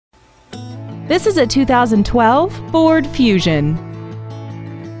This is a 2012 Ford Fusion.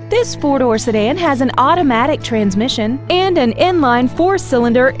 This four-door sedan has an automatic transmission and an inline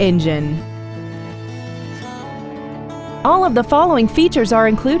four-cylinder engine. All of the following features are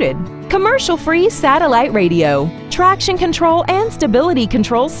included: commercial-free satellite radio, traction control and stability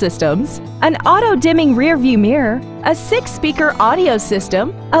control systems, an auto-dimming rear-view mirror, a 6-speaker audio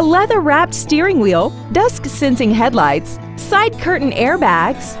system, a leather-wrapped steering wheel, dusk-sensing headlights, side curtain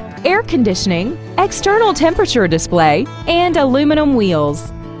airbags, air conditioning, external temperature display, and aluminum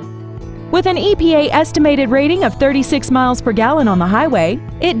wheels. With an EPA estimated rating of 36 miles per gallon on the highway,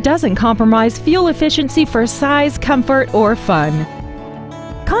 it doesn't compromise fuel efficiency for size, comfort, or fun.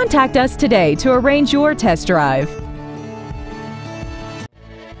 Contact us today to arrange your test drive.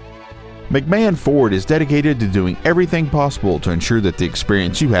 McMahon Ford is dedicated to doing everything possible to ensure that the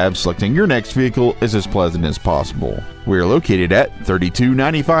experience you have selecting your next vehicle is as pleasant as possible. We are located at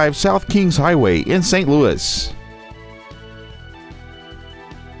 3295 South Kingshighway in St. Louis.